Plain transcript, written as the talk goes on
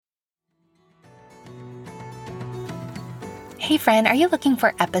Hey friend, are you looking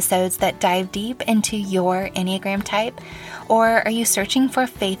for episodes that dive deep into your Enneagram type? Or are you searching for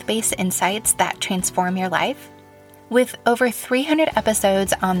faith-based insights that transform your life? With over 300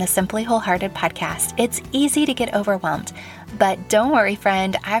 episodes on the Simply Wholehearted podcast, it's easy to get overwhelmed. But don't worry,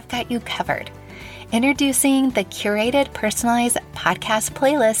 friend, I've got you covered. Introducing the curated, personalized podcast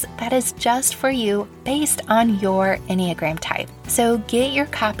playlist that is just for you based on your Enneagram type. So get your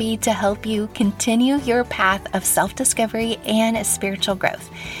copy to help you continue your path of self-discovery and spiritual growth.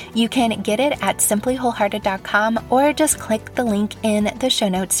 You can get it at simplywholehearted.com or just click the link in the show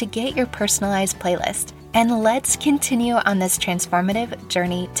notes to get your personalized playlist. And let's continue on this transformative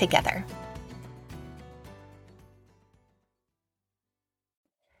journey together.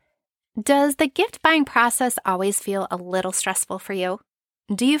 Does the gift buying process always feel a little stressful for you?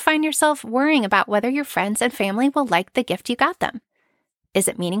 Do you find yourself worrying about whether your friends and family will like the gift you got them? Is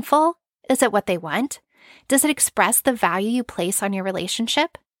it meaningful? Is it what they want? Does it express the value you place on your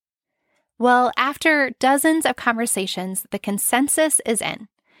relationship? Well, after dozens of conversations, the consensus is in.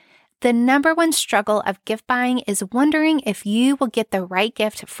 The number one struggle of gift buying is wondering if you will get the right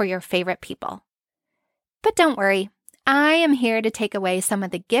gift for your favorite people. But don't worry. I am here to take away some of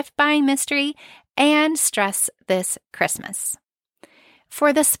the gift buying mystery and stress this Christmas.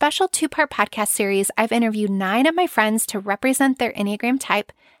 For the special 2-part podcast series, I've interviewed 9 of my friends to represent their Enneagram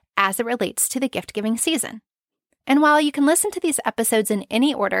type as it relates to the gift-giving season. And while you can listen to these episodes in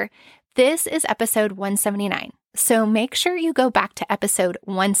any order, this is episode 179. So make sure you go back to episode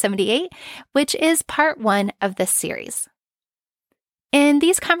 178, which is part 1 of this series. In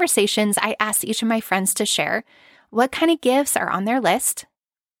these conversations, I asked each of my friends to share what kind of gifts are on their list.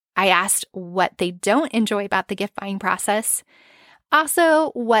 I asked what they don't enjoy about the gift buying process,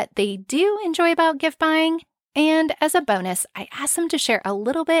 also what they do enjoy about gift buying, and as a bonus, I asked them to share a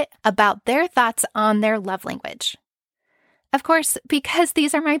little bit about their thoughts on their love language. Of course, because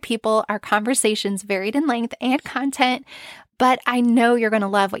these are my people, our conversations varied in length and content, but I know you're going to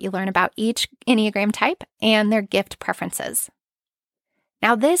love what you learn about each Enneagram type and their gift preferences.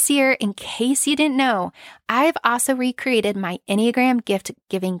 Now this year, in case you didn't know, I've also recreated my Enneagram gift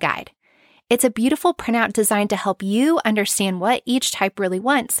giving guide. It's a beautiful printout designed to help you understand what each type really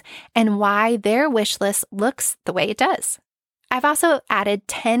wants and why their wish list looks the way it does. I've also added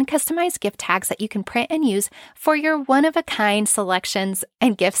 10 customized gift tags that you can print and use for your one-of-a-kind selections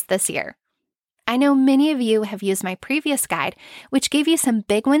and gifts this year. I know many of you have used my previous guide, which gave you some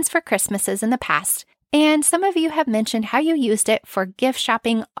big wins for Christmases in the past, and some of you have mentioned how you used it for gift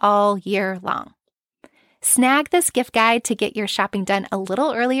shopping all year long. Snag this gift guide to get your shopping done a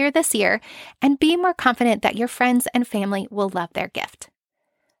little earlier this year and be more confident that your friends and family will love their gift.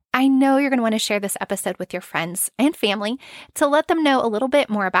 I know you're going to want to share this episode with your friends and family to let them know a little bit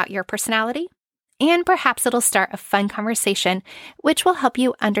more about your personality, and perhaps it'll start a fun conversation which will help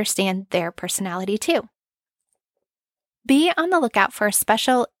you understand their personality too. Be on the lookout for a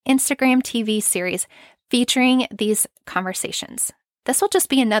special Instagram TV series featuring these conversations. This will just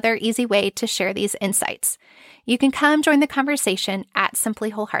be another easy way to share these insights. You can come join the conversation at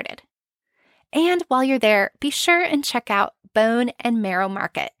Simply Wholehearted. And while you're there, be sure and check out Bone and Marrow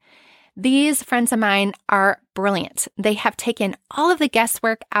Market. These friends of mine are brilliant. They have taken all of the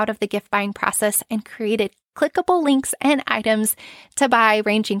guesswork out of the gift buying process and created clickable links and items to buy,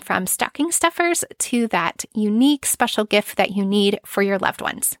 ranging from stocking stuffers to that unique special gift that you need for your loved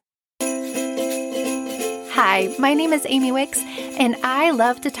ones. Hi, my name is Amy Wicks, and I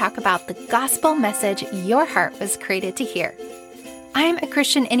love to talk about the gospel message your heart was created to hear. I'm a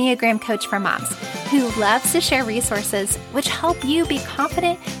Christian Enneagram coach for moms who loves to share resources which help you be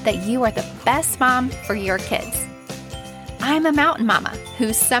confident that you are the best mom for your kids. I'm a mountain mama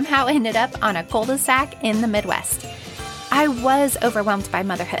who somehow ended up on a cul-de-sac in the Midwest. I was overwhelmed by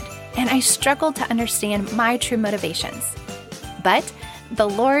motherhood, and I struggled to understand my true motivations. But the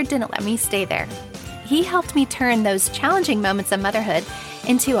Lord didn't let me stay there. He helped me turn those challenging moments of motherhood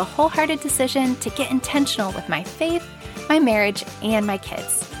into a wholehearted decision to get intentional with my faith, my marriage, and my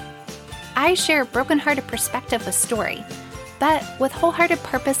kids. I share brokenhearted perspective with story, but with wholehearted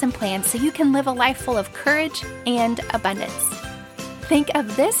purpose and plan so you can live a life full of courage and abundance. Think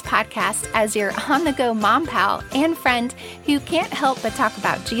of this podcast as your on-the-go mom pal and friend who can't help but talk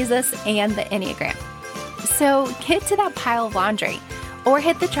about Jesus and the Enneagram. So get to that pile of laundry, or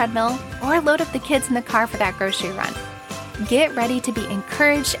hit the treadmill, or load up the kids in the car for that grocery run. Get ready to be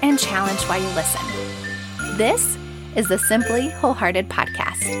encouraged and challenged while you listen. This is the Simply Wholehearted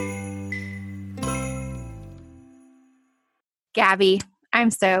Podcast. Gabby, I'm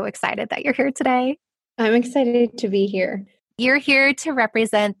so excited that you're here today. I'm excited to be here. You're here to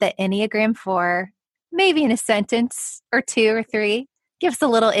represent the Enneagram 4 maybe in a sentence or two or three, give us a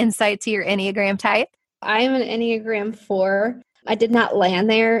little insight to your Enneagram type. I'm an Enneagram 4. I did not land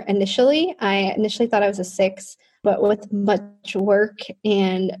there initially. I initially thought I was a 6, but with much work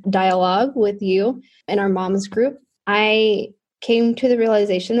and dialogue with you and our mom's group, I came to the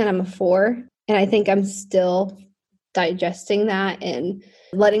realization that I'm a 4. And I think I'm still digesting that and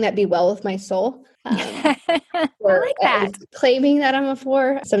letting that be well with my soul. I Or like that. claiming that I'm a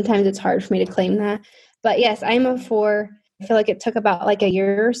 4. Sometimes it's hard for me to claim that. But yes, I'm a 4. I feel like it took about like a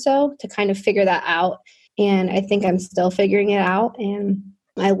year or so to kind of figure that out. And I think I'm still figuring it out. And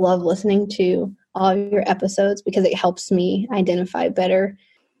I love listening to all of your episodes because it helps me identify better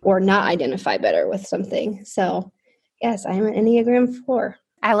or not identify better with something. So yes, I'm an Enneagram 4.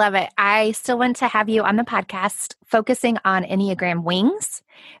 I love it. I still want to have you on the podcast focusing on Enneagram wings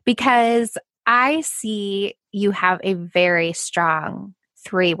because I see you have a very strong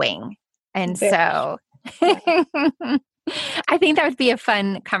 3 wing. And so I think that would be a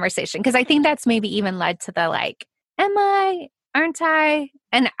fun conversation because I think that's maybe even led to the like, am I, aren't I?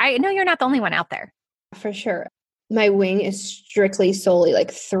 And I know you're not the only one out there. For sure. My wing is strictly solely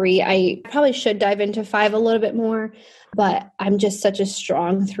like 3. I probably should dive into 5 a little bit more, but I'm just such a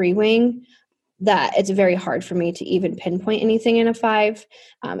strong 3 wing that it's very hard for me to even pinpoint anything in a 5.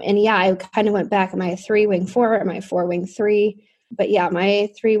 And yeah, I kind of went back. Am I a 3 wing 4? Am I a 4 wing 3? But yeah, my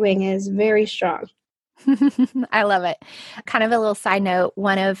 3 wing is very strong. I love it. Kind of a little side note,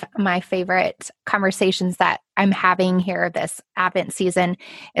 one of my favorite conversations that I'm having here this Advent season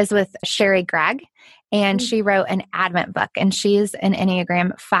is with Sherry Gregg, and she wrote an Advent book, and she's an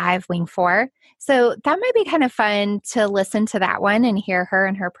Enneagram 5 wing 4. So that might be kind of fun to listen to that one and hear her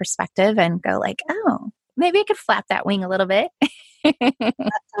and her perspective and go like, oh, maybe I could flap that wing a little bit.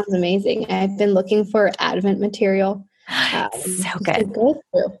 That sounds amazing. I've been looking for Advent material. So good. To go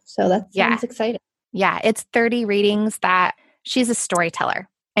through. So that sounds exciting. Yeah, it's 30 readings that she's a storyteller.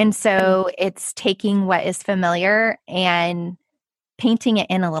 And so it's taking what is familiar and painting it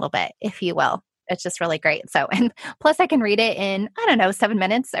in a little bit, if you will. It's just really great. So, and plus I can read it in, 7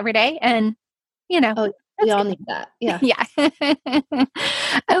 minutes every day. And, Oh, we all need that. Yeah. Yeah.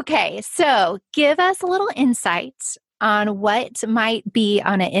 Okay. So give us a little insight on what might be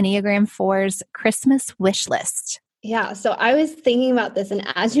on an Enneagram 4's Christmas wish list. Yeah. So I was thinking about this, and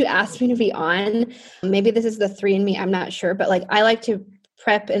as you asked me to be on, maybe this is the 3 in me, I'm not sure, but like I like to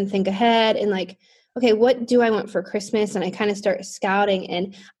prep and think ahead and like, okay, what do I want for Christmas? And I kind of start scouting,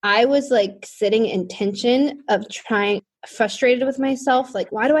 and I was like sitting in tension of frustrated with myself.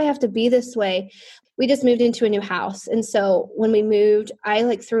 Like, why do I have to be this way? We just moved into a new house. And so when we moved, I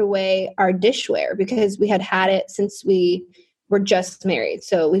like threw away our dishware because we had it since we were just married.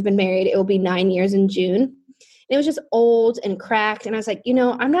 So we've been married. It will be 9 years in June. It was just old and cracked. And I was like,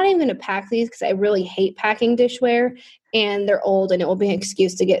 I'm not even going to pack these because I really hate packing dishware, and they're old and it will be an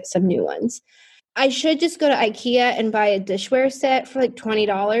excuse to get some new ones. I should just go to IKEA and buy a dishware set for like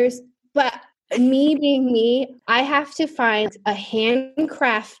 $20. But me being me, I have to find a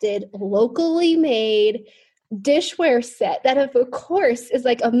handcrafted, locally made dishware set that of course is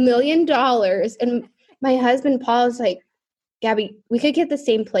like $1 million. And my husband, Paul, is like, Gabby, we could get the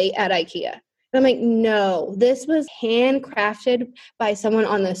same plate at IKEA. And I'm like, no, this was handcrafted by someone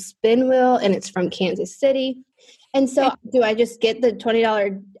on the spin wheel, and it's from Kansas City. And so do I just get the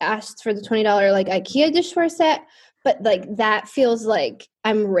 $20, asked for the $20 like IKEA dishware set? But like that feels like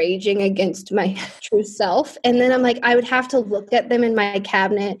I'm raging against my true self. And then I'm like, I would have to look at them in my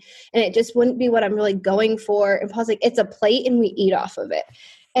cabinet, and it just wouldn't be what I'm really going for. And Paul's like, it's a plate and we eat off of it.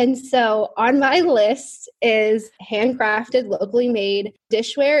 And so on my list is handcrafted, locally made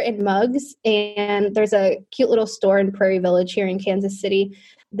dishware and mugs. And there's a cute little store in Prairie Village here in Kansas City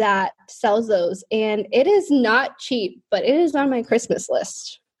that sells those. And it is not cheap, but it is on my Christmas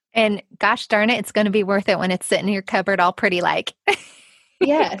list. And gosh darn it, it's going to be worth it when it's sitting in your cupboard all pretty like.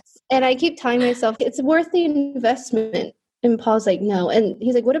 Yes. And I keep telling myself it's worth the investment. And Paul's like, no. And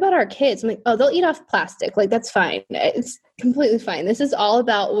he's like, what about our kids? I'm like, oh, they'll eat off plastic. Like, that's fine. It's completely fine. This is all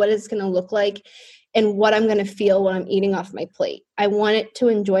about what it's going to look like and what I'm going to feel when I'm eating off my plate. I want it to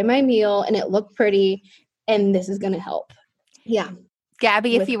enjoy my meal and it look pretty. And this is going to help. Yeah.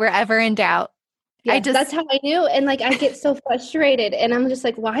 Gabby, if you were ever in doubt. Yeah, that's how I knew. And like, I get so frustrated and I'm just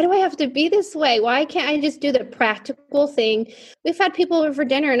like, why do I have to be this way? Why can't I just do the practical thing? We've had people over for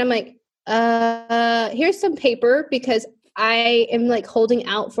dinner and I'm like, here's some paper because I am like holding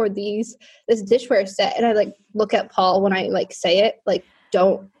out for this dishware set. And I like look at Paul when I like say it, like,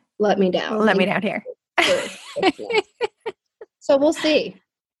 don't let me down. Let me down here. So we'll see.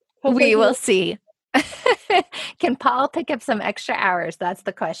 Hopefully we will see. Can Paul pick up some extra hours? That's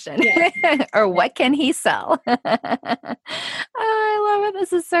the question. Yeah. Or what can he sell? Oh, I love it.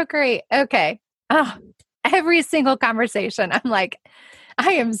 This is so great. Okay. Oh, every single conversation, I'm like,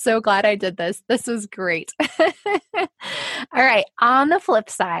 I am so glad I did this. This was great. All right. On the flip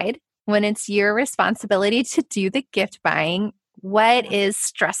side, when it's your responsibility to do the gift buying, what is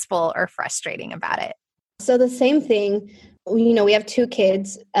stressful or frustrating about it? So the same thing, we have 2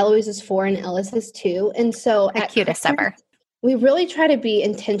 kids. Eloise is 4 and Ellis is 2. And so The at cutest Christmas, ever. we really try to be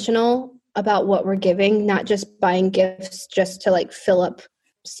intentional about what we're giving, not just buying gifts just to like fill up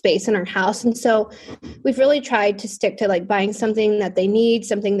space in our house. And so we've really tried to stick to like buying something that they need,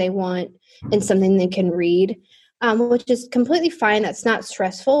 something they want, and something they can read, which is completely fine. That's not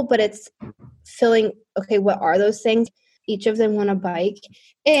stressful, but it's filling, okay, what are those things? Each of them want a bike.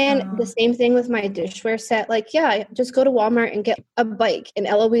 And the same thing with my dishware set. Like, yeah, just go to Walmart and get a bike. And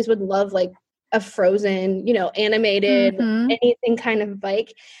Eloise would love like a Frozen, animated, anything kind of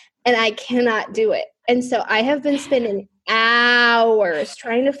bike. And I cannot do it. And so I have been spending hours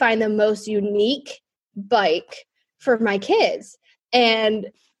trying to find the most unique bike for my kids.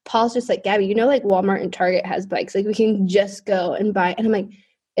 And Paul's just like, Gabby, like Walmart and Target has bikes. Like we can just go and buy. And I'm like,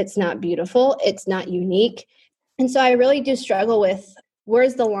 it's not beautiful. It's not unique. And so I really do struggle with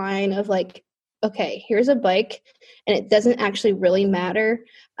where's the line of like, okay, here's a bike and it doesn't actually really matter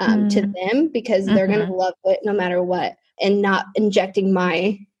to them because they're going to love it no matter what, and not injecting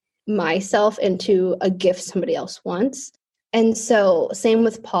myself into a gift somebody else wants. And so same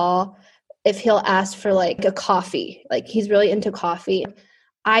with Paul, if he'll ask for like a coffee, like he's really into coffee,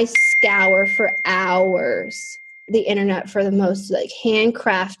 I scour for hours the internet for the most like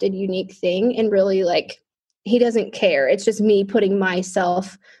handcrafted unique thing, and really like he doesn't care. It's just me putting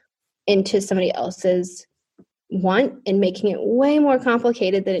myself into somebody else's want and making it way more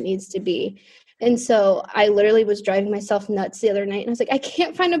complicated than it needs to be. And so I literally was driving myself nuts the other night. And I was like, I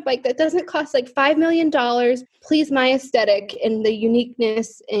can't find a bike that doesn't cost like $5 million. Please, my aesthetic and the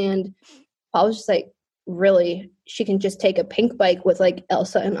uniqueness. And I was just like, really, she can just take a pink bike with like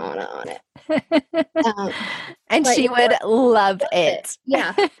Elsa and Anna on it. And she would love it.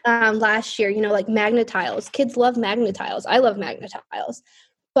 Yeah. Last year, like Magna-Tiles. Kids love Magna-Tiles. I love Magna-Tiles.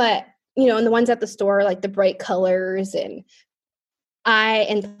 But, and the ones at the store, like the bright colors and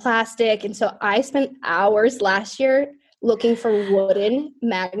plastic. And so I spent hours last year looking for wooden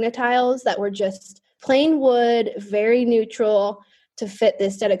Magna-Tiles that were just plain wood, very neutral to fit the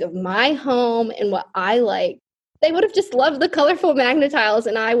aesthetic of my home and what I like. They would have just loved the colorful Magna-Tiles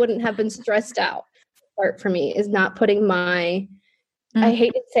and I wouldn't have been stressed out. Part for me is not putting I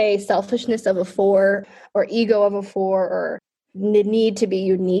hate to say selfishness of a 4 or ego of a 4 or need to be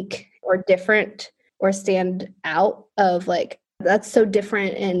unique or different or stand out of like, that's so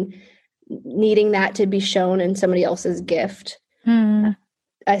different and needing that to be shown in somebody else's gift.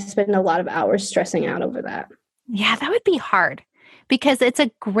 I spend a lot of hours stressing out over that. Yeah, that would be hard because it's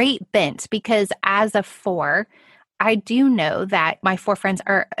a great bent, because as a 4, I do know that my 4 friends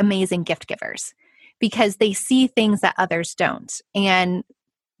are amazing gift givers because they see things that others don't. And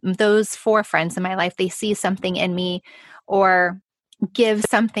those 4 friends in my life, they see something in me or give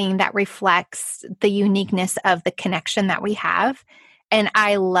something that reflects the uniqueness of the connection that we have. And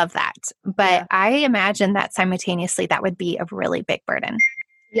I love that. But I imagine that simultaneously that would be a really big burden.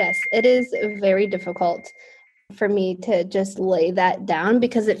 Yes, it is very difficult for me to just lay that down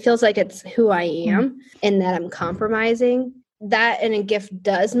because it feels like it's who I am and that I'm compromising. That and a gift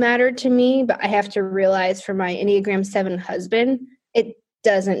does matter to me, but I have to realize for my Enneagram 7 husband, it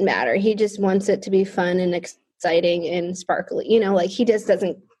doesn't matter. He just wants it to be fun and exciting and sparkly, like he just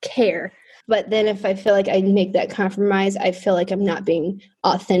doesn't care. But then if I feel like I make that compromise, I feel like I'm not being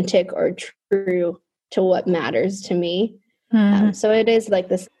authentic or true to what matters to me. So it is like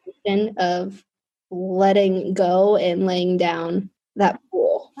this tension of letting go and laying down that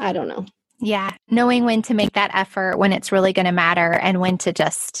pool. I don't know. Yeah. Knowing when to make that effort, when it's really going to matter, and when to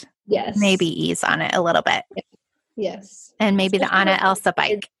just maybe ease on it a little bit. Yes. And maybe especially the Anna Elsa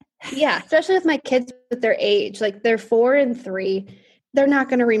bike. Yeah. Especially with my kids with their age, like they're 4 and 3. They're not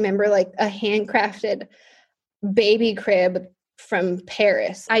going to remember like a handcrafted baby crib from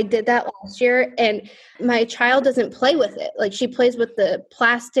Paris. I did that last year and my child doesn't play with it. Like she plays with the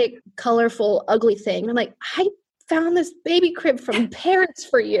plastic, colorful, ugly thing. I'm like, I found this baby crib from Paris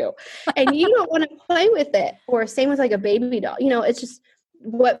for you and you don't want to play with it. Or same with like a baby doll. It's just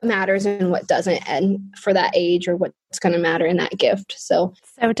what matters and what doesn't, and for that age or what's going to matter in that gift. So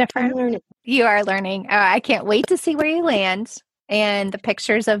different. I'm learning. You are learning. I can't wait to see where you land and the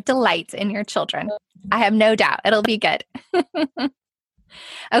pictures of delight in your children. I have no doubt it'll be good.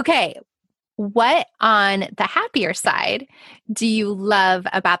 Okay. what on the happier side do you love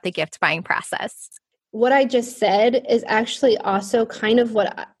about the gift buying process? What I just said is actually also kind of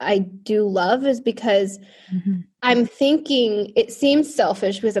what I do love, is because I'm thinking, it seems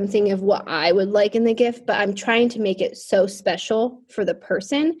selfish because I'm thinking of what I would like in the gift, but I'm trying to make it so special for the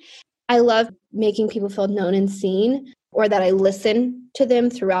person. I love making people feel known and seen, or that I listen to them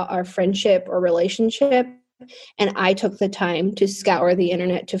throughout our friendship or relationship. And I took the time to scour the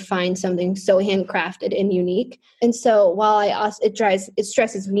internet to find something so handcrafted and unique. And so while it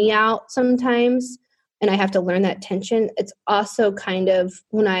stresses me out sometimes, and I have to learn that tension, it's also kind of,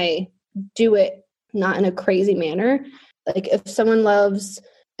 when I do it not in a crazy manner, like if someone loves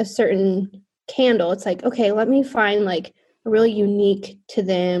a certain candle, it's like, okay, let me find like a really unique to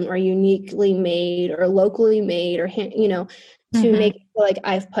them, or uniquely made, or locally made, or to make it feel like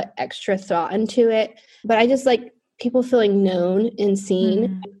I've put extra thought into it. But I just like people feeling known and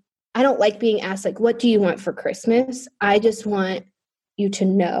seen. I don't like being asked like, what do you want for Christmas? I just want you to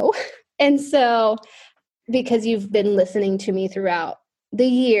know. And so, because you've been listening to me throughout the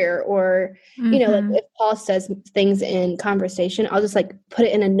year, or, like if Paul says things in conversation, I'll just like put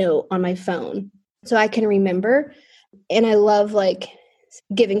it in a note on my phone so I can remember. And I love like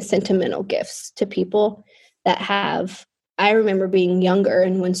giving sentimental gifts to people I remember being younger,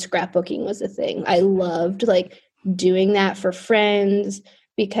 and when scrapbooking was a thing, I loved like doing that for friends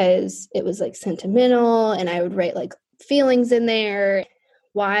because it was like sentimental, and I would write like feelings in there,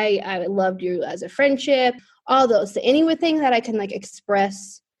 why I loved you as a friendship, all those. So anything that I can like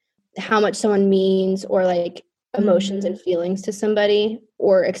express how much someone means, or like emotions and feelings to somebody,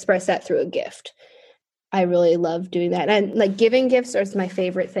 or express that through a gift. I really love doing that. And like giving gifts is my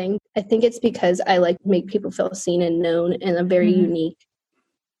favorite thing. I think it's because I like make people feel seen and known in a very unique,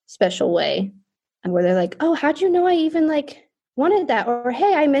 special way. And where they're like, oh, how'd you know I even like wanted that? Or,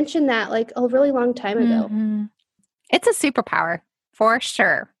 hey, I mentioned that like a really long time ago. It's a superpower for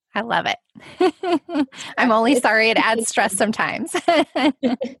sure. I love it. I'm only sorry it adds stress sometimes. Okay,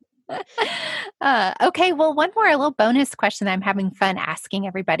 well, one more little bonus question I'm having fun asking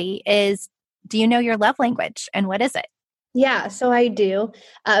everybody is, do you know your love language, and what is it? Yeah, so I do.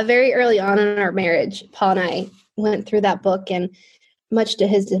 Very early on in our marriage, Paul and I went through that book, and much to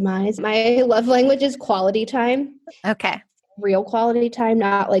his demise, my love language is quality time. Okay. Real quality time,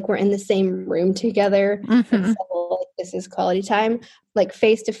 not like we're in the same room together. And so, like, this is quality time, like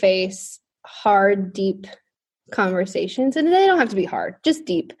face-to-face, hard, deep conversations. And they don't have to be hard, just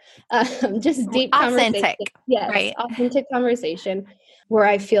deep. Just deep Authentic. conversation. Yes, right. Authentic conversation where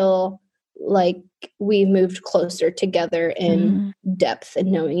I feel like we've moved closer together in depth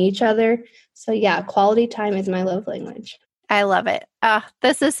and knowing each other. So yeah, quality time is my love language. I love it.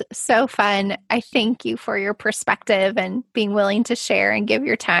 This is so fun. I thank you for your perspective and being willing to share and give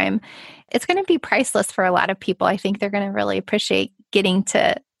your time. It's going to be priceless for a lot of people. I think they're going to really appreciate getting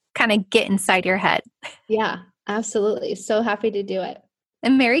to kind of get inside your head. Yeah, absolutely. So happy to do it.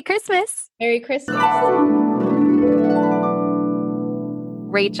 And Merry Christmas. Merry Christmas.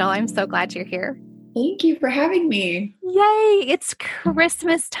 Rachel, I'm so glad you're here. Thank you for having me. Yay, it's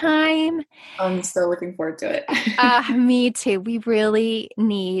Christmas time. I'm so looking forward to it. Me too. We really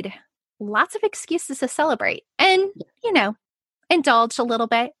need lots of excuses to celebrate and, indulge a little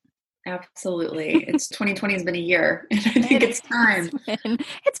bit. Absolutely. 2020 has been a year, and I think it's time.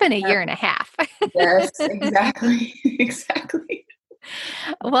 It's been a year and a half. Yes, exactly. Exactly.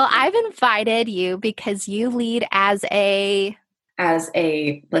 Well, I've invited you because you lead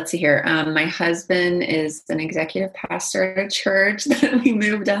let's see here. My husband is an executive pastor at a church that we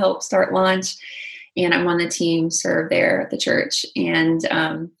moved to help start launch. And I'm on the team, serve there at the church, and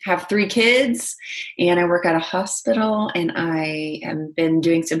have 3 kids. And I work at a hospital, and I have been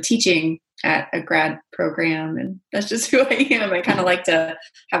doing some teaching at a grad program. And that's just who I am. I kind of like to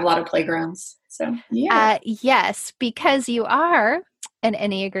have a lot of playgrounds. So, yeah. Yes, because you are an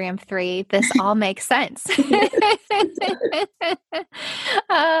Enneagram 3, this all makes sense.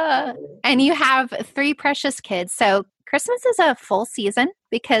 And you have 3 precious kids. So Christmas is a full season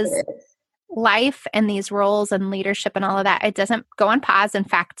because life and these roles and leadership and all of that, it doesn't go on pause. In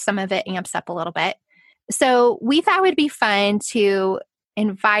fact, some of it amps up a little bit. So we thought it would be fun to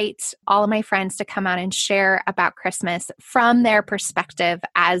invite all of my friends to come out and share about Christmas from their perspective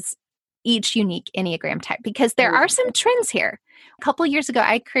as each unique Enneagram type, because there are some trends here. A couple of years ago,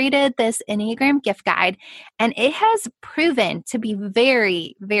 I created this Enneagram gift guide, and it has proven to be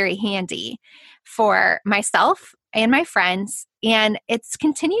very, very handy for myself and my friends. And it's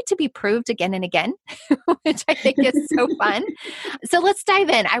continued to be proved again and again, which I think is so fun. So let's dive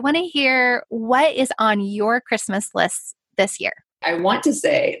in. I want to hear what is on your Christmas list this year. I want to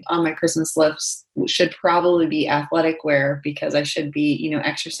say on my Christmas list should probably be athletic wear because I should be,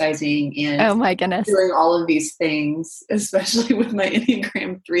 exercising and Oh my goodness. doing all of these things, especially with my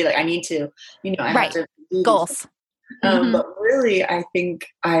Enneagram 3. Like I need to, I Right. have to do these Goals. But really, I think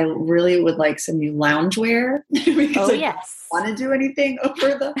I really would like some new loungewear because I don't want to do anything over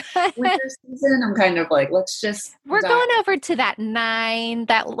the winter season. I'm kind of like, let's just. We're going over to that 9,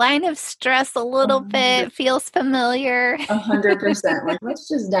 that line of stress a little bit feels familiar. 100%. Like, let's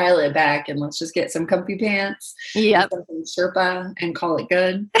just dial it back and let's just get some comfy pants. Yep. Something Sherpa and call it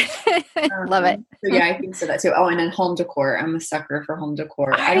good. Love it. So yeah, I think so that too. Oh, and then home decor. I'm a sucker for home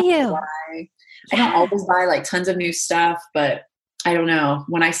decor. Are you? I don't always buy like tons of new stuff, but I don't know.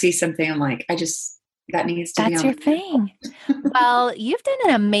 When I see something, I'm like, that needs to be on. That's your thing. Well, you've done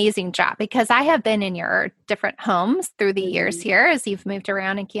an amazing job because I have been in your different homes through the years here as you've moved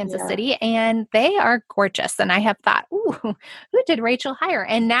around in Kansas City, and they are gorgeous. And I have thought, ooh, who did Rachel hire?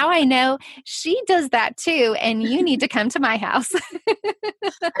 And now I know she does that too, and you need to come to my house.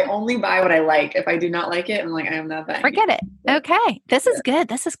 I only buy what I like. If I do not like it, I'm like, I am not buying. Forget it. Okay. This is good.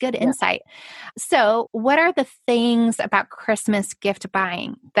 This is good insight. So what are the things about Christmas gift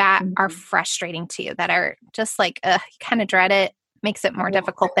buying that are frustrating to you, that are just like, you kind of dread it, makes it more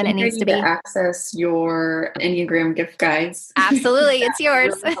difficult than it needs to be? Access your Enneagram gift guides. Absolutely. It's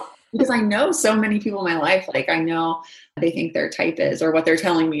yours. Because I know so many people in my life, like I know they think their type is, or what they're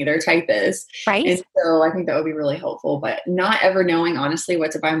telling me their type is. Right. And so I think that would be really helpful, but not ever knowing honestly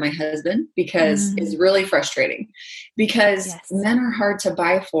what to buy my husband because it's really frustrating because men are hard to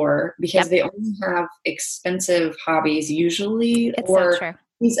buy for because they only have expensive hobbies usually, or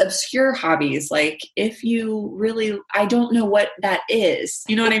these obscure hobbies. Like if you really, I don't know what that is.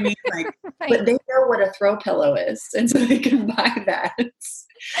 You know what I mean? Like, but they know what a throw pillow is. And so they can buy that.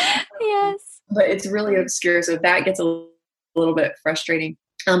 Yes. But it's really obscure. So that gets a little bit frustrating.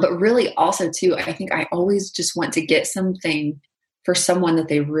 But really also too, I think I always just want to get something for someone that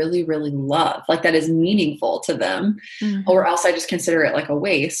they really, really love, like that is meaningful to them, or else I just consider it like a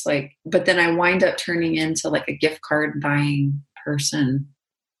waste. Like, but then I wind up turning into like a gift card buying person,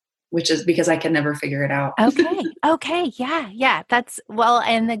 which is because I can never figure it out. Okay. Yeah.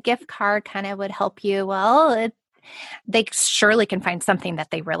 And the gift card kind of would help you. Well, they surely can find something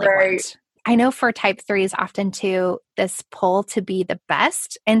that they really want. I know for type 3s often too, this pull to be the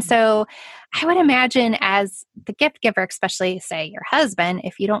best. And so I would imagine as the gift giver, especially say your husband,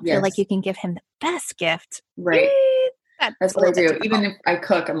 if you don't feel like you can give him the best gift. Right. That's what I do. Difficult. Even if I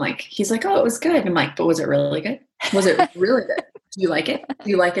cook, I'm like, he's like, oh, it was good. I'm like, but was it really good? Was it really good? Do you like it? Do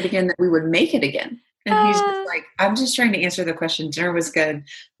you like it again? That we would make it again. And he's just like, I'm just trying to answer the question. Dinner was good.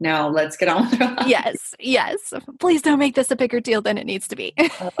 Now let's get on with it. Yes. Please don't make this a bigger deal than it needs to be.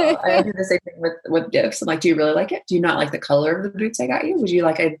 I do the same thing with gifts. I'm like, do you really like it? Do you not like the color of the boots I got you? Would you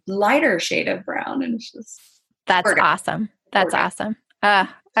like a lighter shade of brown? And it's just. That's awesome. That's awesome. I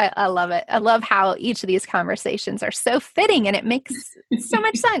love it. I love how each of these conversations are so fitting and it makes so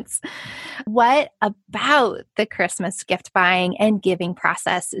much sense. What about the Christmas gift buying and giving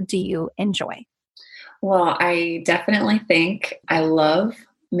process do you enjoy? Well, I definitely think I love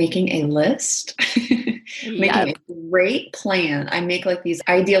making a list, making a great plan. I make like these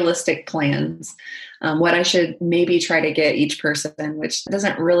idealistic plans, what I should maybe try to get each person, which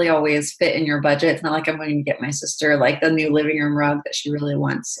doesn't really always fit in your budget. It's not like I'm going to get my sister like the new living room rug that she really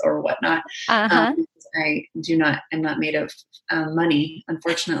wants or whatnot. I'm not made of money,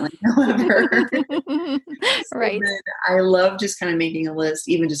 unfortunately. However, right. I love just kind of making a list,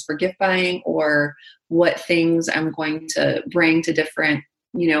 even just for gift buying or what things I'm going to bring to different,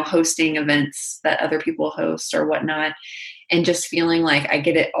 hosting events that other people host or whatnot. And just feeling like I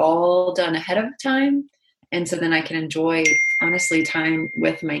get it all done ahead of time. And so then I can enjoy, honestly, time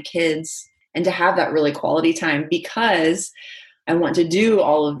with my kids and to have that really quality time because I want to do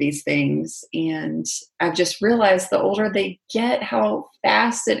all of these things. And I've just realized the older they get, how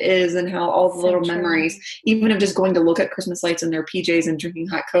fast it is and how all the little memories, even of just going to look at Christmas lights in their PJs and drinking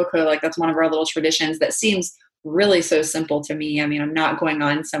hot cocoa, like that's one of our little traditions that seems really so simple to me. I mean, I'm not going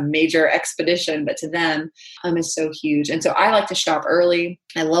on some major expedition, but to them, is so huge. And so I like to shop early.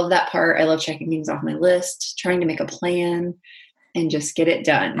 I love that part. I love checking things off my list, trying to make a plan and just get it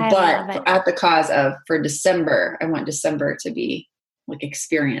done. But at the cause of, for December, I want December to be like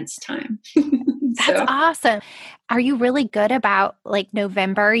experience time. That's awesome. Are you really good about like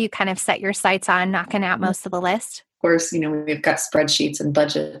November? You kind of set your sights on knocking out most of the list? Of course, we've got spreadsheets and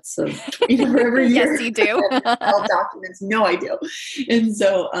budgets of for every year. Yes, you do. All documents, no idea. And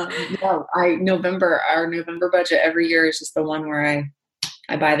so, our November budget every year is just the one where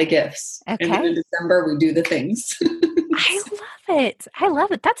I buy the gifts. Okay. And then in December we do the things. I love it. I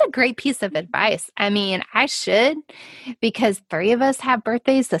love it. That's a great piece of advice. I mean, I should, because 3 of us have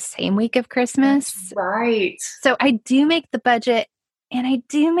birthdays the same week of Christmas. That's right. So I do make the budget and I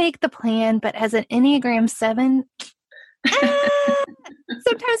do make the plan, but as an Enneagram 7,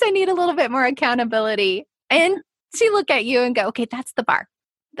 sometimes I need a little bit more accountability. And to look at you and go, okay, that's the bar.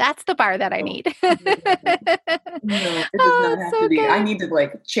 That's the bar that I need. No, it does not have to be. I need to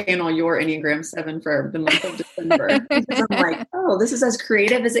like channel your Enneagram 7 for the month of December. Because I'm like, oh, this is as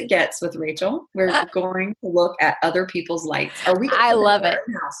creative as it gets with Rachel. We're going to look at other people's lights. Are we? I love it.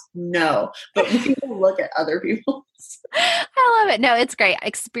 House? No, but we will look at other people's. I love it. No, it's great.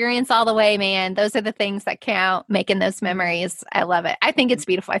 Experience all the way, man. Those are the things that count, making those memories. I love it. I think it's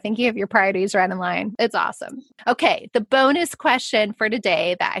beautiful. I think you have your priorities right in line. It's awesome. Okay. The bonus question for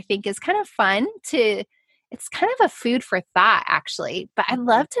today that I think is kind of fun it's kind of a food for thought, actually, but I'd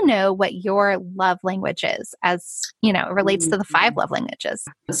love to know what your love language is as, it relates to the 5 love languages.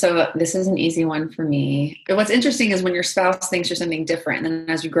 So this is an easy one for me. What's interesting is when your spouse thinks you're something different, and then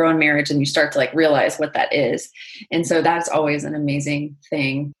as you grow in marriage and you start to like realize what that is. And so that's always an amazing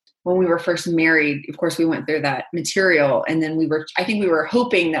thing. When we were first married, of course, we went through that material, and then I think we were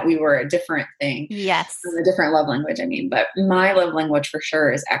hoping that we were a different thing. Yes. A different love language, but my love language for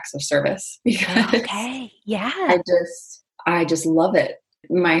sure is acts of service, because okay. Yeah. I just love it.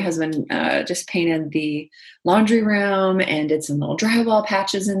 My husband just painted the laundry room and did some little drywall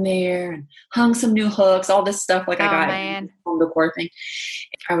patches in there and hung some new hooks, all this stuff I got in the home decor thing.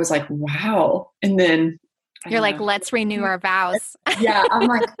 I was like, wow. And then you're like, let's renew our vows. Yeah. I'm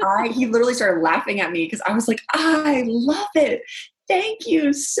like, he literally started laughing at me because I was like, I love it. Thank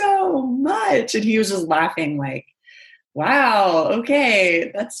you so much. And he was just laughing like, wow,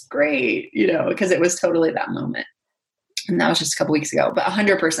 okay, that's great. Because it was totally that moment. And that was just a couple weeks ago, but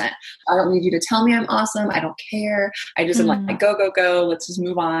 100%. I don't need you to tell me I'm awesome. I don't care. I just am like, go, go, go. Let's just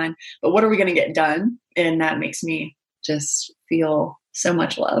move on. But what are we going to get done? And that makes me just feel so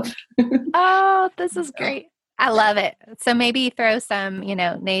much love. Oh, this is great. I love it. So maybe throw some,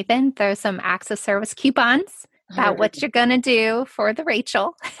 Nathan, throw some acts of service coupons about what you're going to do for the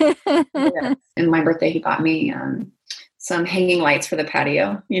Rachel. Yeah. And my birthday, he bought me some hanging lights for the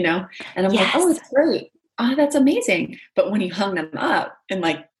patio, and I'm like, oh, it's great. Oh, that's amazing. But when he hung them up and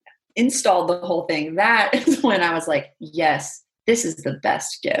like installed the whole thing, that is when I was like, yes, this is the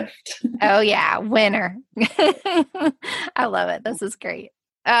best gift. Oh yeah. Winner. I love it. This is great.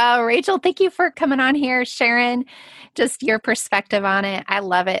 Rachel, thank you for coming on here, sharing just your perspective on it. I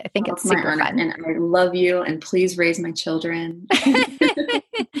love it. I think it's super fun. And I love you, and please raise my children.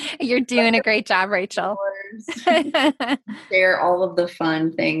 You're doing a great job, Rachel. Share all of the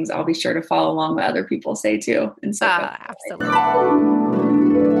fun things. I'll be sure to follow along what other people say too. And so absolutely.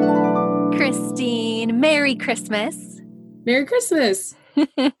 Christine, Merry Christmas. Merry Christmas.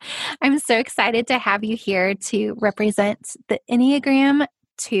 I'm so excited to have you here to represent the Enneagram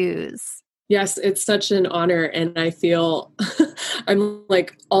 2s. Yes, it's such an honor. And I feel I'm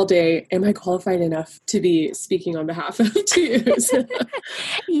like all day, am I qualified enough to be speaking on behalf of 2s?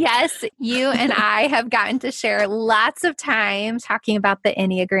 Yes, you and I have gotten to share lots of time talking about the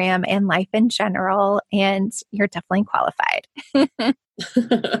Enneagram and life in general, and you're definitely qualified.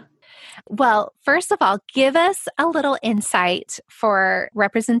 Well, first of all, give us a little insight for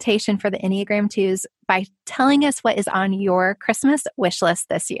representation for the Enneagram 2s by telling us what is on your Christmas wish list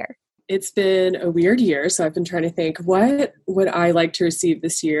this year. It's been a weird year, so I've been trying to think, what would I like to receive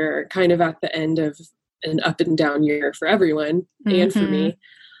this year, kind of at the end of an up and down year for everyone and for me.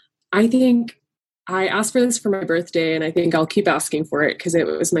 I think I asked for this for my birthday, and I think I'll keep asking for it because it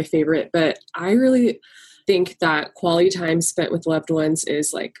was my favorite, but I really think that quality time spent with loved ones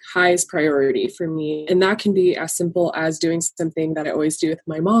is like highest priority for me. And that can be as simple as doing something that I always do with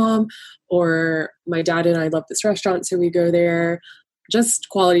my mom, or my dad and I love this restaurant, so we go there. Just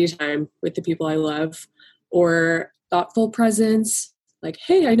quality time with the people I love, or thoughtful presents. Like,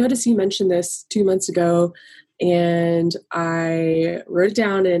 hey, I noticed you mentioned this 2 months ago and I wrote it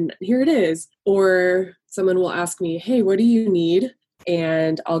down and here it is. Or someone will ask me, hey, what do you need?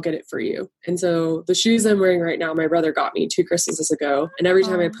 And I'll get it for you. And so the shoes I'm wearing right now, my brother got me 2 Christmases ago. And every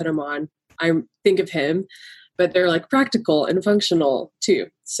time I put them on, I think of him, but they're like practical and functional too.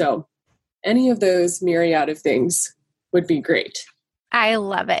 So any of those myriad of things would be great. I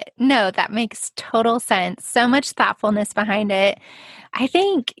love it. No, that makes total sense. So much thoughtfulness behind it. I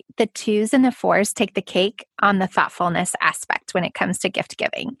think the 2s and the 4s take the cake on the thoughtfulness aspect when it comes to gift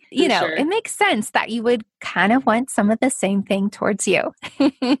giving. You know, sure. It makes sense that you would kind of want some of the same thing towards you.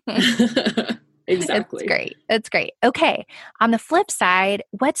 Exactly. It's great. It's great. Okay. On the flip side,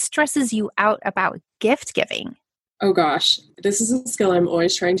 what stresses you out about gift giving? Oh gosh, this is a skill I'm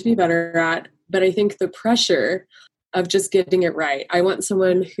always trying to be better at, but I think the pressure of just getting it right. I want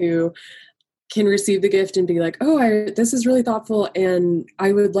someone who can receive the gift and be like, oh, this is really thoughtful and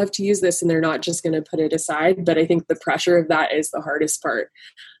I would love to use this. And they're not just going to put it aside. But I think the pressure of that is the hardest part.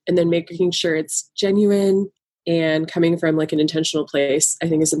 And then making sure it's genuine and coming from like an intentional place, I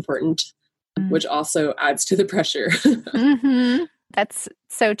think is important, which also adds to the pressure. Mm-hmm. That's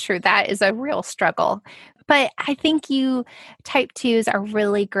so true. That is a real struggle. But I think you type 2s are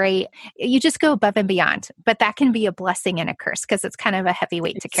really great. You just go above and beyond, but that can be a blessing and a curse because it's kind of a heavy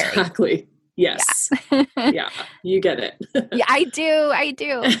weight to carry. Exactly. Yes. Yeah. Yeah, you get it. Yeah, I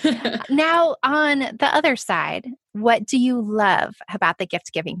do. Now, on the other side, what do you love about the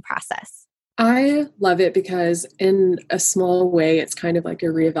gift giving process? I love it because in a small way, it's kind of like a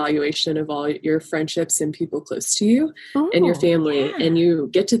reevaluation of all your friendships and people close to you and your family. Yeah. And you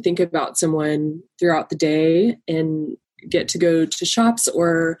get to think about someone throughout the day and get to go to shops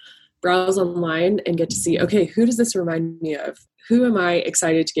or browse online and get to see, okay, who does this remind me of? Who am I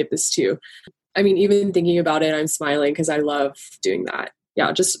excited to give this to? I mean, even thinking about it, I'm smiling because I love doing that.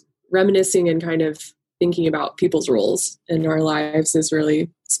 Yeah, just reminiscing and kind of thinking about people's roles in our lives is really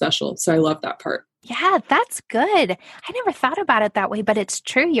special. So I love that part. Yeah, that's good. I never thought about it that way, but it's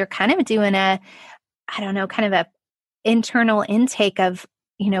true. You're kind of doing kind of a internal intake of,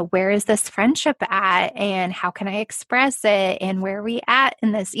 where is this friendship at and how can I express it and where are we at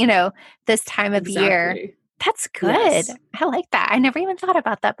in this, this time of year. That's good. Yes. I like that. I never even thought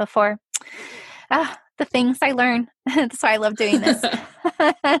about that before. The things I learn. That's why I love doing this.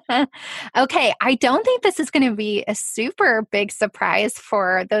 Okay. I don't think this is going to be a super big surprise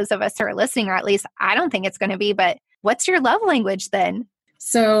for those of us who are listening, or at least I don't think it's going to be, but what's your love language then?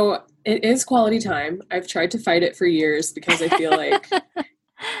 So it is quality time. I've tried to fight it for years because I feel like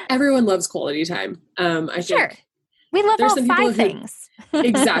everyone loves quality time. I think we love all 5 things.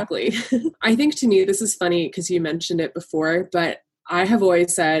 Exactly. I think to me, this is funny because you mentioned it before, but I have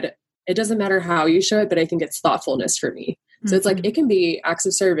always said, it doesn't matter how you show it, but I think it's thoughtfulness for me. So it's like, it can be acts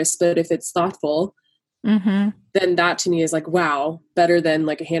of service, but if it's thoughtful, then that to me is like, wow, better than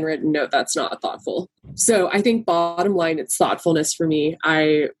like a handwritten note that's not thoughtful. So I think bottom line, it's thoughtfulness for me.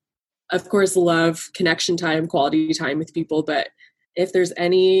 I, of course, love connection time, quality time with people, but if there's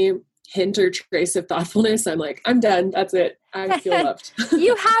any hint or trace of thoughtfulness, I'm like, I'm done. That's it. I feel loved.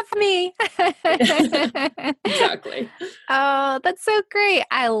 You have me. Exactly. Oh, that's so great.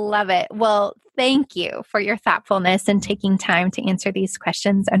 I love it. Well, thank you for your thoughtfulness and taking time to answer these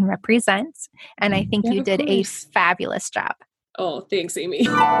questions and represent. And I think you did a fabulous job. Oh, thanks, Amy.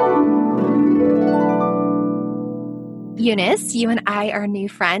 Eunice, you and I are new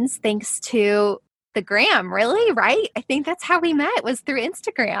friends thanks to the gram, really, right? I think that's how we met, was through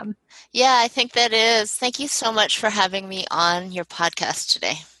Instagram. Yeah, I think that is. Thank you so much for having me on your podcast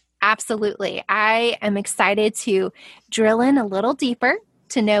today. Absolutely. I am excited to drill in a little deeper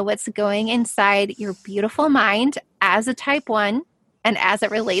to know what's going inside your beautiful mind as a type 1 and as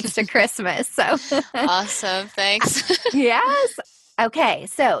it relates to Christmas. So awesome. Thanks. Yes. Okay.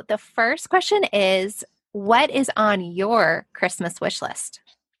 So the first question is, what is on your Christmas wish list?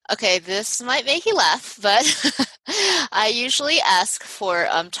 Okay, this might make you laugh, but I usually ask for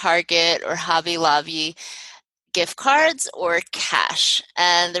Target or Hobby Lobby gift cards or cash.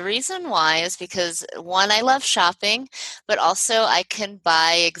 And the reason why is because, one, I love shopping, but also I can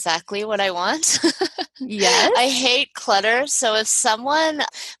buy exactly what I want. Yes. I hate clutter. So if someone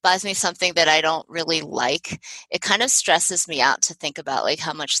buys me something that I don't really like, it kind of stresses me out to think about like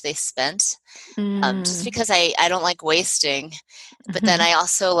how much they spent. Just because I don't like wasting, but then I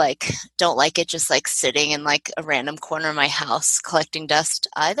also like don't like it just like sitting in like a random corner of my house collecting dust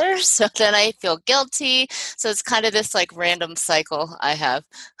either. So then I feel guilty. So it's kind of this like random cycle I have.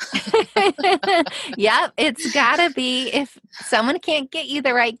 Yep. It's gotta be, if someone can't get you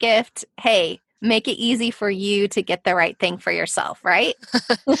the right gift, hey, make it easy for you to get the right thing for yourself, right?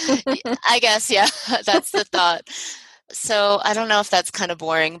 I guess, yeah, that's the thought. So I don't know if that's kind of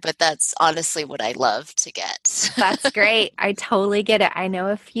boring, but that's honestly what I love to get. That's great. I totally get it. I know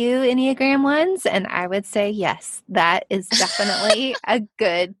a few Enneagram ones, and I would say, yes, that is definitely a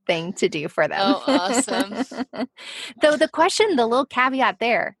good thing to do for them. Oh, awesome. Though the little caveat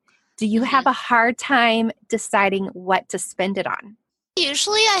there, do you have a hard time deciding what to spend it on?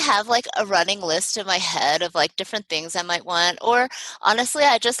 Usually I have like a running list in my head of like different things I might want, or honestly,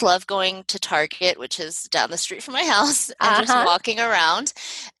 I just love going to Target, which is down the street from my house, and just walking around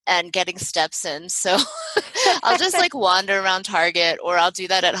and getting steps in. So I'll just like wander around Target, or I'll do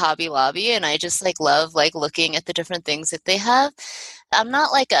that at Hobby Lobby, and I just like love like looking at the different things that they have. I'm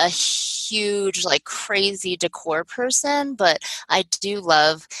not like a huge, like crazy decor person, but I do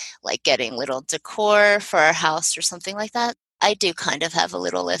love like getting little decor for our house or something like that. I do kind of have a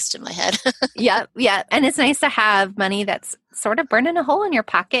little list in my head. Yeah. And it's nice to have money that's sort of burning a hole in your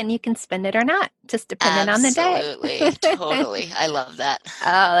pocket and you can spend it or not, just depending on the day. Absolutely. Totally. I love that.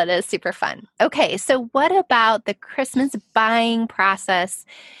 Oh, that is super fun. Okay. So what about the Christmas buying process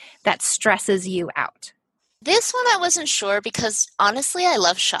that stresses you out? This one I wasn't sure because honestly, I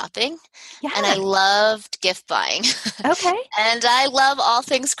love shopping and I Yeah. loved gift buying. Okay. And I love all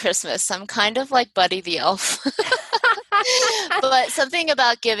things Christmas. I'm kind of like Buddy the Elf. But something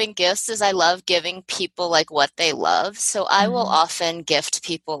about giving gifts is I love giving people like what they love. So I will often gift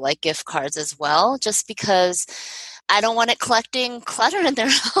people like gift cards as well, just because I don't want it collecting clutter in their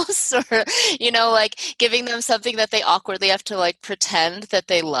house or, like giving them something that they awkwardly have to like pretend that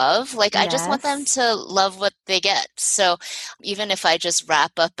they love. Like, I just want them Yes. to love what they get. So even if I just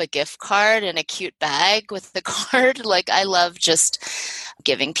wrap up a gift card in a cute bag with the card, like I love just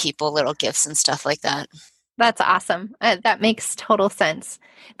giving people little gifts and stuff like that. That's awesome. That makes total sense.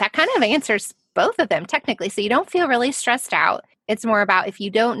 That kind of answers both of them technically. So you don't feel really stressed out. It's more about if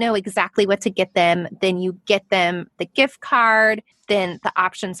you don't know exactly what to get them, then you get them the gift card, then the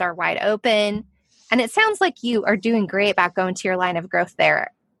options are wide open. And it sounds like you are doing great about going to your line of growth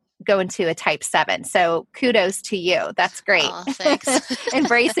there, going to a type 7. So kudos to you. That's great. Oh, thanks.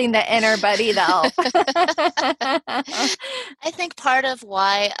 Embracing the inner Buddy the Elf. I think part of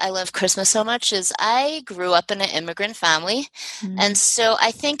why I love Christmas so much is I grew up in an immigrant family. And so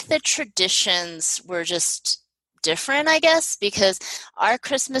I think the traditions were just different, I guess, because our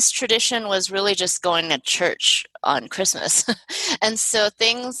Christmas tradition was really just going to church on Christmas. And so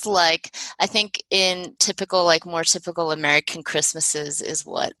things like, I think in typical, like more typical American Christmases is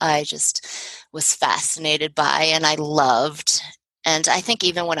what I just was fascinated by and I loved. And I think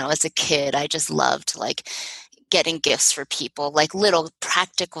even when I was a kid, I just loved like getting gifts for people, like little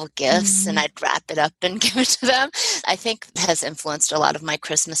practical gifts, and I'd wrap it up and give it to them. I think has influenced a lot of my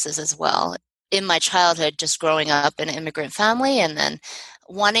Christmases as well. In my childhood, just growing up in an immigrant family and then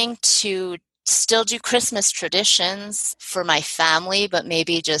wanting to still do Christmas traditions for my family, but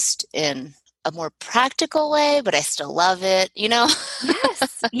maybe just in a more practical way, but I still love it,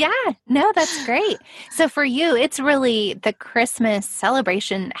 Yes. Yeah. No, that's great. So for you, it's really the Christmas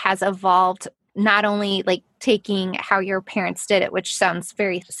celebration has evolved, not only like taking how your parents did it, which sounds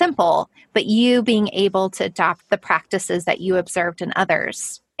very simple, but you being able to adopt the practices that you observed in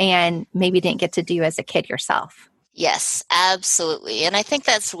others and maybe didn't get to do as a kid yourself. Yes, absolutely. And I think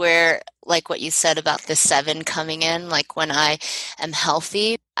that's where, like what you said about the 7 coming in, like when I am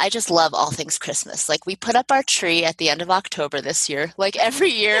healthy, I just love all things Christmas. Like we put up our tree at the end of October this year. Like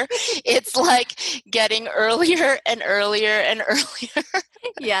every year, it's like getting earlier and earlier and earlier.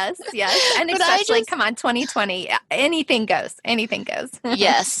 Yes. And But especially, come on, 2020, anything goes.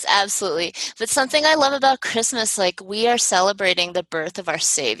 Yes, absolutely. But something I love about Christmas, like we are celebrating the birth of our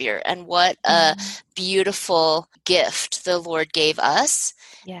Savior and what a beautiful gift the Lord gave us.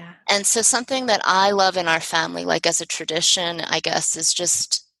 Yeah. And so something that I love in our family, like as a tradition, I guess, is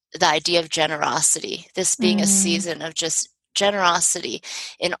just the idea of generosity, this being a season of just generosity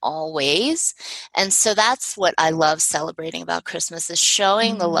in all ways. And so that's what I love celebrating about Christmas is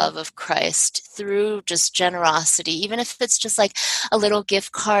showing the love of Christ through just generosity, even if it's just like a little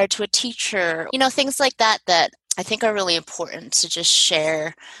gift card to a teacher, things like that I think are really important to just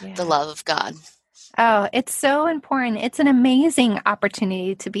share the love of God. Oh, it's so important. It's an amazing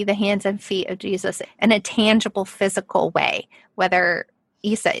opportunity to be the hands and feet of Jesus in a tangible, physical way, whether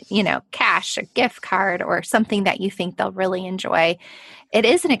you say, cash, a gift card, or something that you think they'll really enjoy. It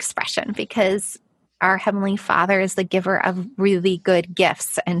is an expression because our Heavenly Father is the giver of really good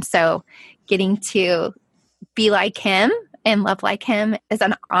gifts. And so getting to be like Him and love like Him is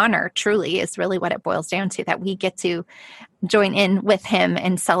an honor, truly, is really what it boils down to, that we get to join in with Him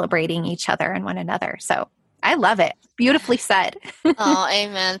and celebrating each other and one another. So I love it. Beautifully said. Oh,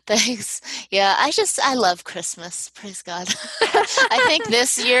 amen. Thanks. Yeah, I love Christmas. Praise God. I think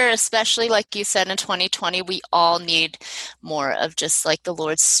this year, especially like you said in 2020, we all need more of just like the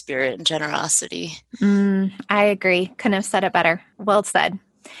Lord's Spirit and generosity. I agree. Couldn't have said it better. Well said.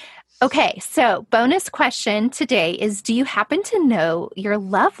 Okay, so bonus question today is, do you happen to know your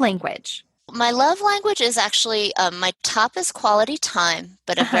love language? My love language is actually, my top is quality time,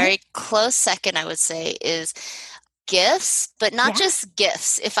 but a very close second, I would say, is gifts, but not just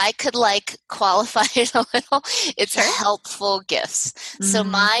gifts. If I could like qualify it a little, it's helpful gifts. So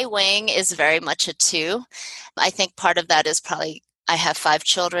my wing is very much a 2. I think part of that is probably I have 5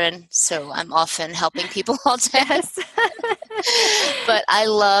 children, so I'm often helping people all day. Yes. But I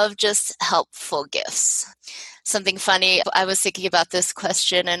love just helpful gifts. Something funny, I was thinking about this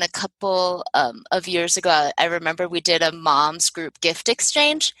question, and a couple of years ago, I remember we did a mom's group gift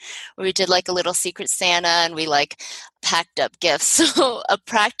exchange where we did like a little Secret Santa and we like packed up gifts. So a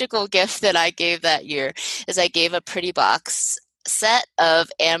practical gift that I gave that year is I gave a Pretty Box set of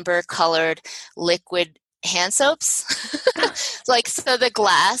amber colored liquid hand soaps. Like, so the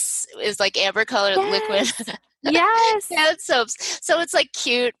glass is like amber colored liquid Yes. hand soaps. So it's like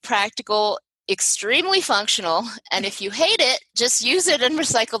cute, practical, extremely functional, and if you hate it, just use it and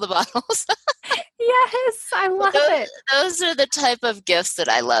recycle the bottles. Yes, I love it. Those are the type of gifts that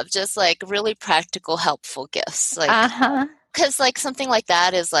I love, just like really practical, helpful gifts. Like, because like something like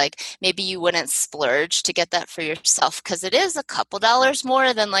that is like maybe you wouldn't splurge to get that for yourself because it is a couple dollars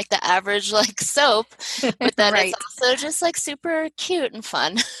more than like the average like soap, but then Right. it's also just like super cute and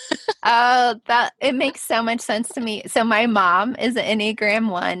fun. Oh, that it makes so much sense to me. So my mom is an Enneagram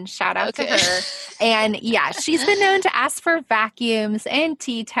 1. Shout out to her. And yeah, she's been known to ask for vacuums and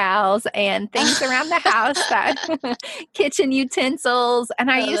tea towels and things around the house, that kitchen utensils. And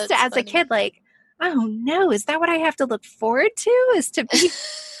I used to, as a kid, like, oh no, is that what I have to look forward to? Is to be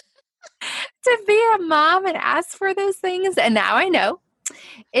to be a mom and ask for those things? And now I know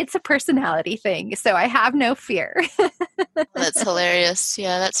it's a personality thing, so I have no fear. That's hilarious.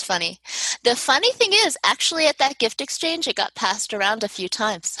 Yeah, that's funny. The funny thing is, actually, at that gift exchange, it got passed around a few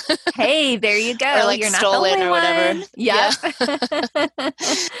times. Hey, there you go. Or like You're not stolen the only or whatever. one. Yeah.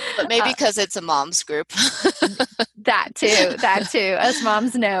 But maybe because it's a mom's group. That too. Us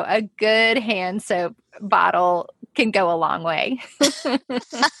moms know a good hand soap bottle can go a long way.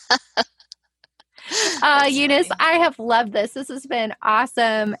 Eunice, I have loved this. This has been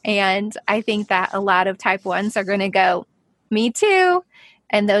awesome. And I think that a lot of type 1s are going to go, me too.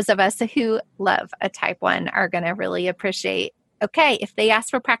 And those of us who love a type 1 are going to really appreciate, okay, if they ask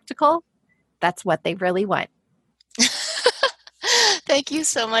for practical, that's what they really want. Thank you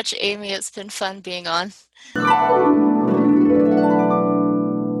so much, Amy. It's been fun being on.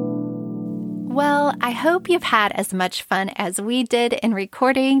 Well, I hope you've had as much fun as we did in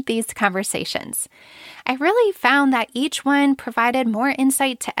recording these conversations. I really found that each one provided more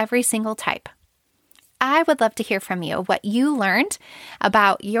insight to every single type. I would love to hear from you what you learned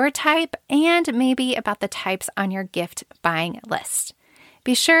about your type and maybe about the types on your gift buying list.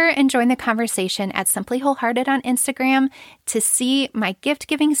 Be sure and join the conversation at Simply Wholehearted on Instagram to see my gift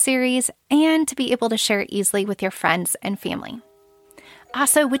giving series and to be able to share it easily with your friends and family.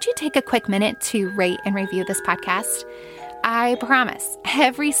 Also, would you take a quick minute to rate and review this podcast? I promise,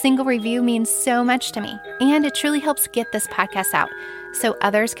 every single review means so much to me, and it truly helps get this podcast out so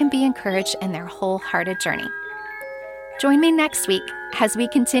others can be encouraged in their wholehearted journey. Join me next week as we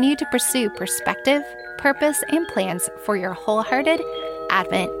continue to pursue perspective, purpose, and plans for your wholehearted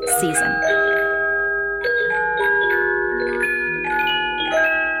Advent season.